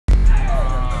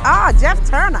Jeff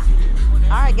Turner. All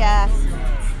right, guys.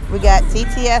 We got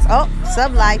TTS. Oh,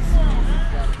 Sub Life.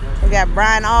 We got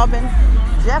Brian Albin,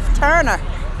 Jeff Turner.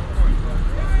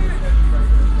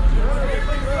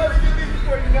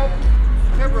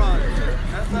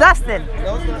 Dustin.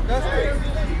 No, it's not Dustin.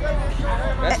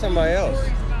 That's somebody else.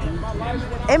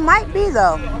 It might be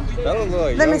though. That don't look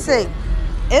like Let me see.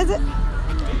 Is it?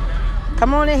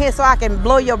 Come on in here so I can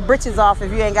blow your britches off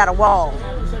if you ain't got a wall.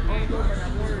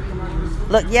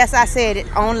 Look, yes, I said it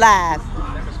on live.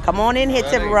 Come on in here,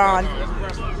 Tiburon.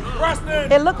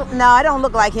 It look no, it don't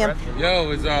look like him. Yo,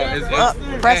 is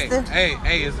Preston.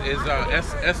 Hey, is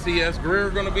SCS Greer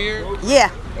gonna be here?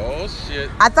 Yeah. Oh shit.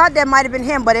 I thought that might have been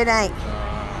him, but it ain't.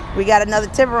 We got another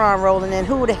Tiburon rolling in.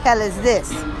 Who the hell is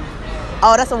this?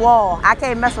 Oh, that's a wall. I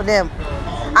can't mess with them.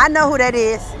 I know who that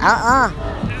is.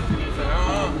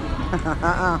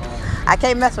 I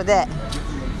can't mess with that.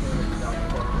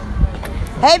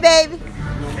 Hey, baby.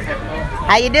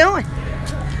 How you doing?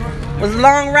 Was it a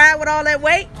long ride with all that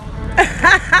weight?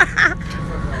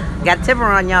 Got a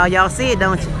Tiburon, y'all. Y'all see it,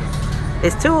 don't you?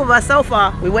 It's two of us so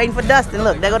far. We waiting for Dustin.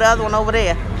 Look, there go the other one over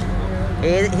there.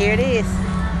 Here it is.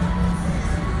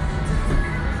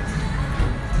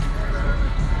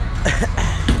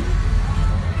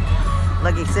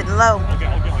 Look, he's sitting low.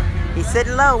 He's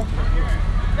sitting low.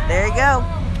 There you go.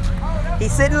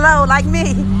 He's sitting low like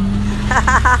me.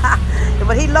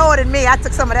 But he lower than me. I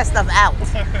took some of that stuff out.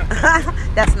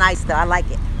 That's nice though. I like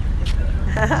it.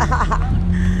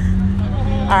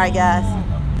 All right, guys.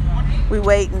 We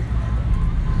waiting.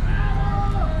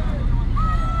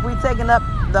 We taking up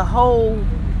the whole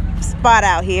spot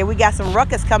out here. We got some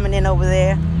ruckus coming in over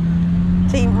there.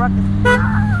 Team ruckus.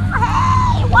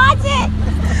 Hey, watch it.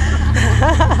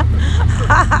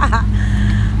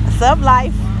 Sub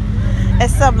Life.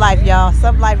 It's Sub Life, y'all.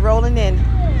 Sub Life rolling in.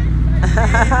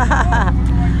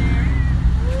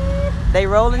 They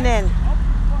rolling in.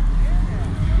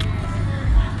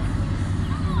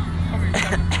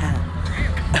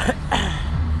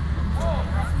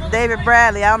 David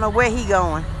Bradley, I don't know where he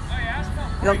going.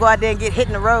 He's gonna go out there and get hit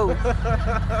in the road.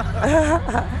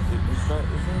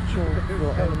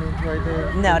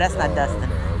 No, that's not Dustin.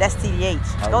 That's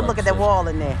TDH. Go look at that wall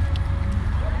in there.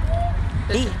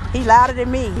 He louder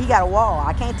than me. He got a wall.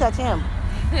 I can't touch him.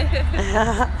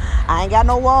 I ain't got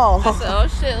no wall. Oh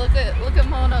shit! Look at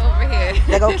Mona over here.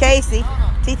 There go Casey.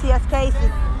 TTS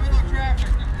Casey.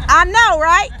 I know,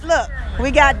 right? Look,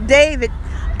 we got David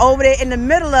over there in the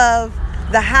middle of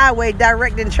the highway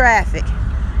directing traffic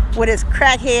with his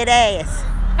crackhead ass.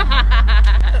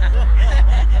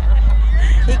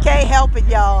 He can't help it,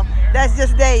 y'all. That's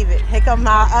just David. Here come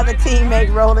my other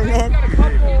teammate rolling in.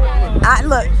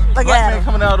 Look at him.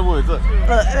 Coming out of the woods. Look,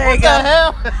 there you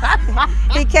go.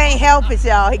 He can't help it,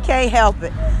 y'all. He can't help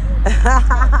it.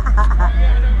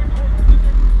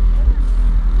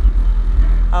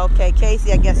 Okay,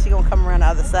 Casey, I guess she's gonna come around the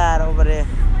other side over there.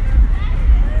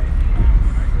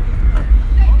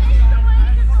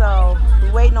 So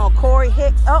we're waiting on Corey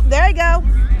Hicks. Oh, there you go.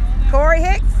 Corey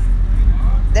Hicks.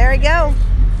 There you go.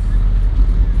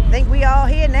 I think we all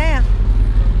here now.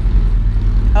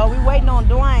 Oh, we waiting on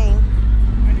Dwayne.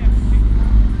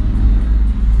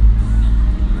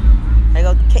 There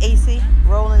go Casey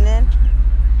rolling in.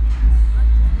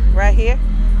 Right here.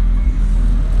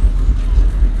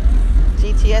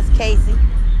 GTS Casey.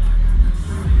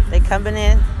 They coming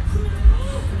in.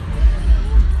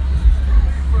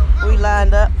 We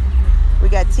lined up. We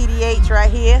got TDH right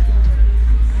here.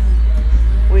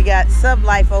 We got Sub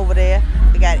Life over there.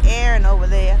 We got Aaron over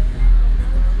there.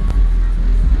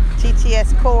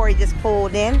 TTS Corey just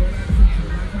pulled in.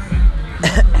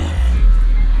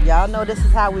 Y'all know this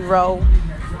is how we roll.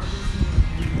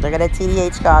 Look at that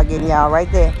TDH car getting y'all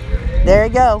right there. There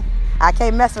you go. I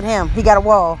can't mess with him. He got a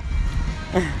wall.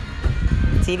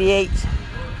 TDH.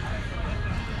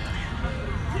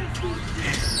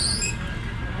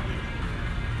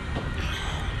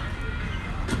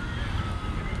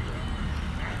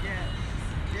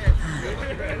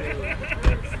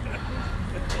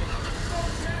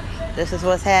 This is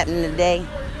what's happening today.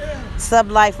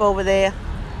 Sub Life over there.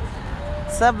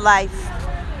 Sub Life.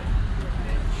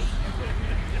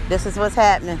 This is what's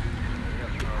happening.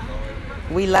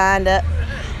 We lined up.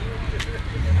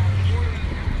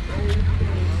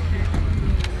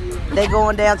 They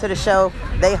going down to the show.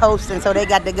 They hosting, so they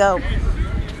got to go.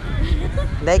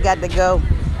 They got to go.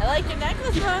 I like your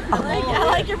necklace, Rona. I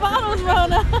like your bottles,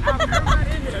 Rona.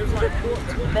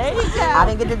 There you go. I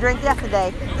didn't get to drink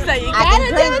yesterday. So you I can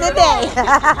drink today.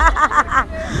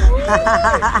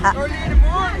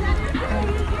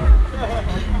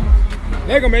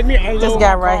 They're gonna make me unload This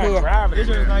guy right here. This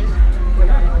is nice.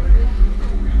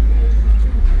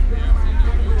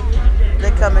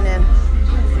 coming in.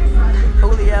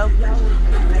 Julio.